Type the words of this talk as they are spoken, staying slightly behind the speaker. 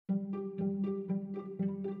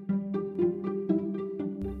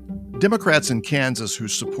Democrats in Kansas who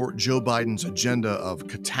support Joe Biden's agenda of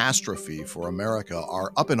catastrophe for America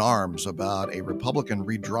are up in arms about a Republican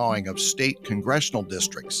redrawing of state congressional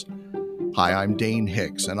districts. Hi, I'm Dane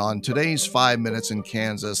Hicks, and on today's 5 Minutes in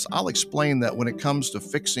Kansas, I'll explain that when it comes to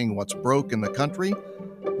fixing what's broke in the country,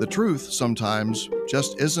 the truth sometimes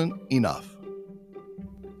just isn't enough.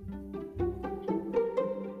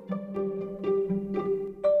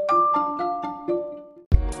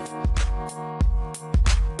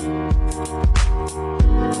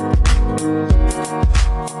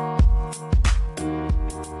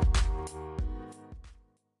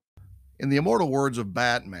 In the immortal words of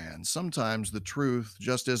Batman, sometimes the truth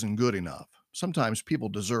just isn't good enough. Sometimes people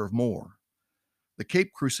deserve more. The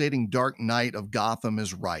Cape Crusading Dark Knight of Gotham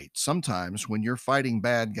is right. Sometimes when you're fighting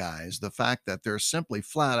bad guys, the fact that they're simply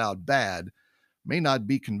flat out bad may not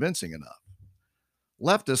be convincing enough.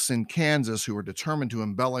 Leftists in Kansas who are determined to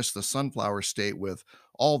embellish the Sunflower State with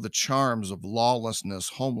all the charms of lawlessness,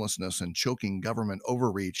 homelessness, and choking government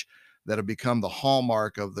overreach that have become the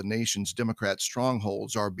hallmark of the nation's Democrat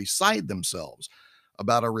strongholds are beside themselves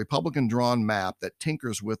about a Republican drawn map that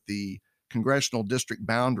tinkers with the congressional district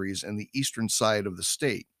boundaries in the eastern side of the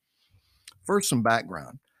state. First, some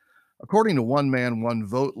background. According to one man, one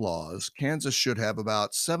vote laws, Kansas should have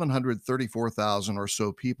about 734,000 or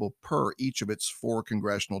so people per each of its 4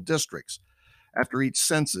 congressional districts. After each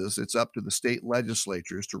census, it's up to the state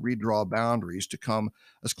legislatures to redraw boundaries to come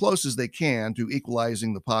as close as they can to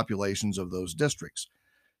equalizing the populations of those districts.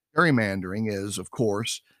 Gerrymandering is, of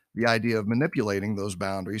course, the idea of manipulating those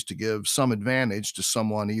boundaries to give some advantage to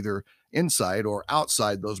someone either inside or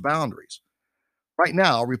outside those boundaries. Right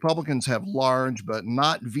now, Republicans have large but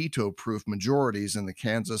not veto-proof majorities in the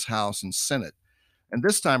Kansas House and Senate, and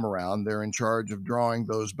this time around, they're in charge of drawing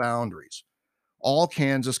those boundaries. All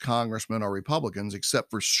Kansas congressmen are Republicans except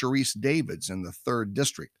for Sharice Davids in the 3rd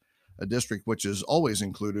District, a district which has always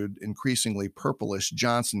included increasingly purplish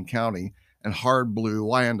Johnson County and hard blue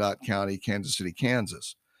Wyandotte County, Kansas City,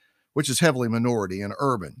 Kansas, which is heavily minority and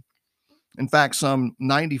urban. In fact, some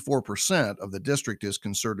 94% of the district is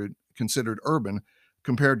considered urban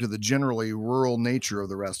compared to the generally rural nature of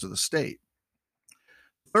the rest of the state.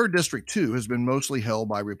 3rd District, too, has been mostly held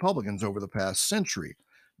by Republicans over the past century,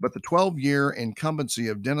 but the 12-year incumbency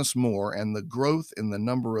of Dennis Moore and the growth in the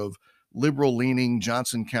number of liberal-leaning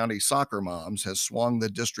Johnson County soccer moms has swung the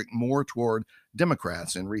district more toward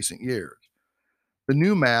Democrats in recent years. The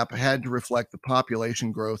new map had to reflect the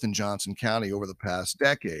population growth in Johnson County over the past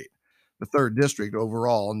decade. The 3rd District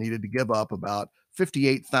overall needed to give up about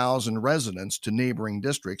 58,000 residents to neighboring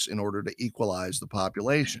districts in order to equalize the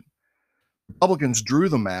population. Republicans drew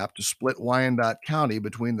the map to split Wyandotte County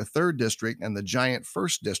between the 3rd District and the giant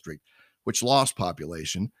 1st District, which lost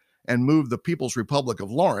population, and moved the People's Republic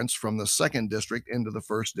of Lawrence from the 2nd District into the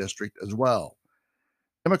 1st District as well.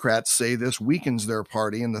 Democrats say this weakens their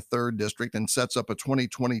party in the 3rd District and sets up a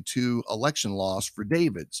 2022 election loss for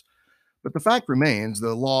Davids. But the fact remains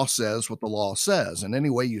the law says what the law says, and any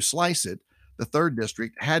way you slice it, the 3rd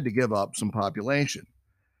District had to give up some population.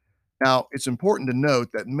 Now, it's important to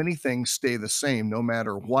note that many things stay the same no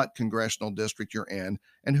matter what congressional district you're in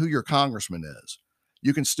and who your congressman is.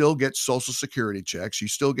 You can still get Social Security checks. You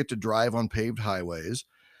still get to drive on paved highways.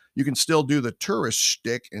 You can still do the tourist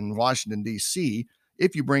shtick in Washington, D.C.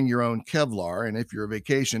 if you bring your own Kevlar and if your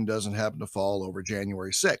vacation doesn't happen to fall over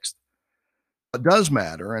January 6th. What does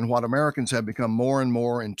matter, and what Americans have become more and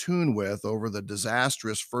more in tune with over the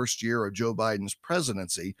disastrous first year of Joe Biden's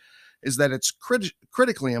presidency, is that it's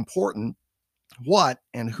critically important what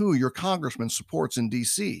and who your congressman supports in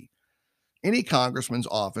D.C. Any congressman's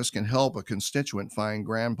office can help a constituent find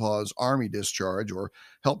grandpa's army discharge or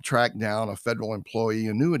help track down a federal employee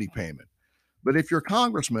annuity payment. But if your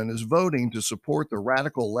congressman is voting to support the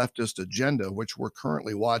radical leftist agenda, which we're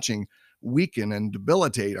currently watching weaken and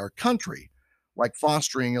debilitate our country, like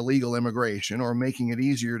fostering illegal immigration or making it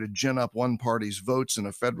easier to gin up one party's votes in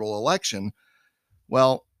a federal election,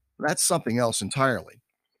 well, that's something else entirely.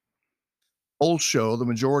 Polls show the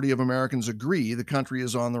majority of Americans agree the country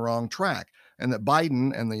is on the wrong track and that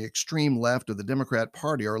Biden and the extreme left of the Democrat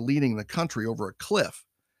Party are leading the country over a cliff.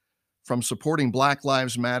 From supporting Black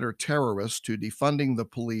Lives Matter terrorists to defunding the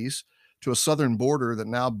police to a southern border that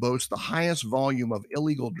now boasts the highest volume of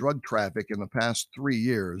illegal drug traffic in the past 3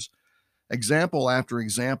 years, example after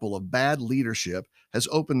example of bad leadership has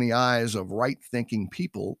opened the eyes of right-thinking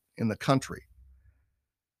people in the country.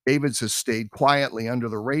 Davids has stayed quietly under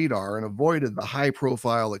the radar and avoided the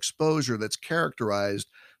high-profile exposure that's characterized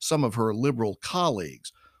some of her liberal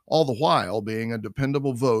colleagues, all the while being a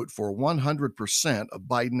dependable vote for 100% of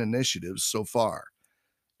Biden initiatives so far.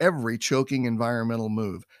 every choking environmental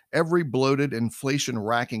move, every bloated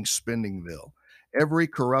inflation-racking spending bill, every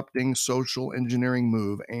corrupting social engineering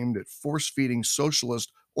move aimed at force-feeding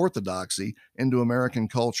socialist orthodoxy into American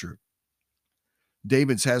culture.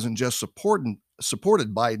 Davids hasn't just supported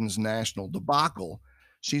Biden's national debacle,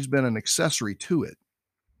 she's been an accessory to it.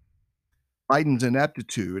 Biden's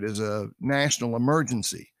ineptitude is a national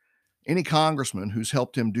emergency. Any congressman who's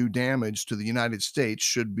helped him do damage to the United States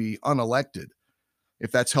should be unelected.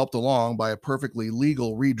 If that's helped along by a perfectly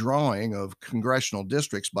legal redrawing of congressional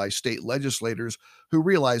districts by state legislators who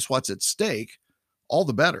realize what's at stake, all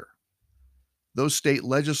the better. Those state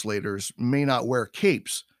legislators may not wear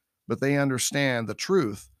capes, but they understand the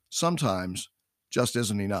truth sometimes just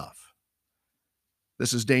isn't enough.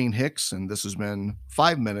 This is Dane Hicks, and this has been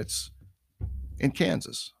 5 Minutes in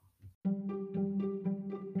Kansas.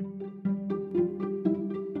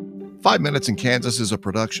 5 Minutes in Kansas is a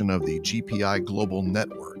production of the GPI Global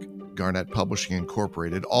Network, Garnett Publishing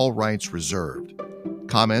Incorporated, all rights reserved.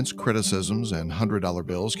 Comments, criticisms, and $100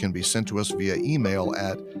 bills can be sent to us via email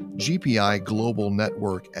at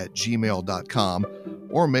gpiglobalnetwork@gmail.com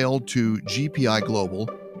or mailed to GPI Global,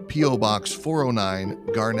 P.O. Box 409,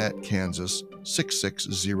 Garnett, Kansas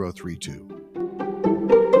 66032.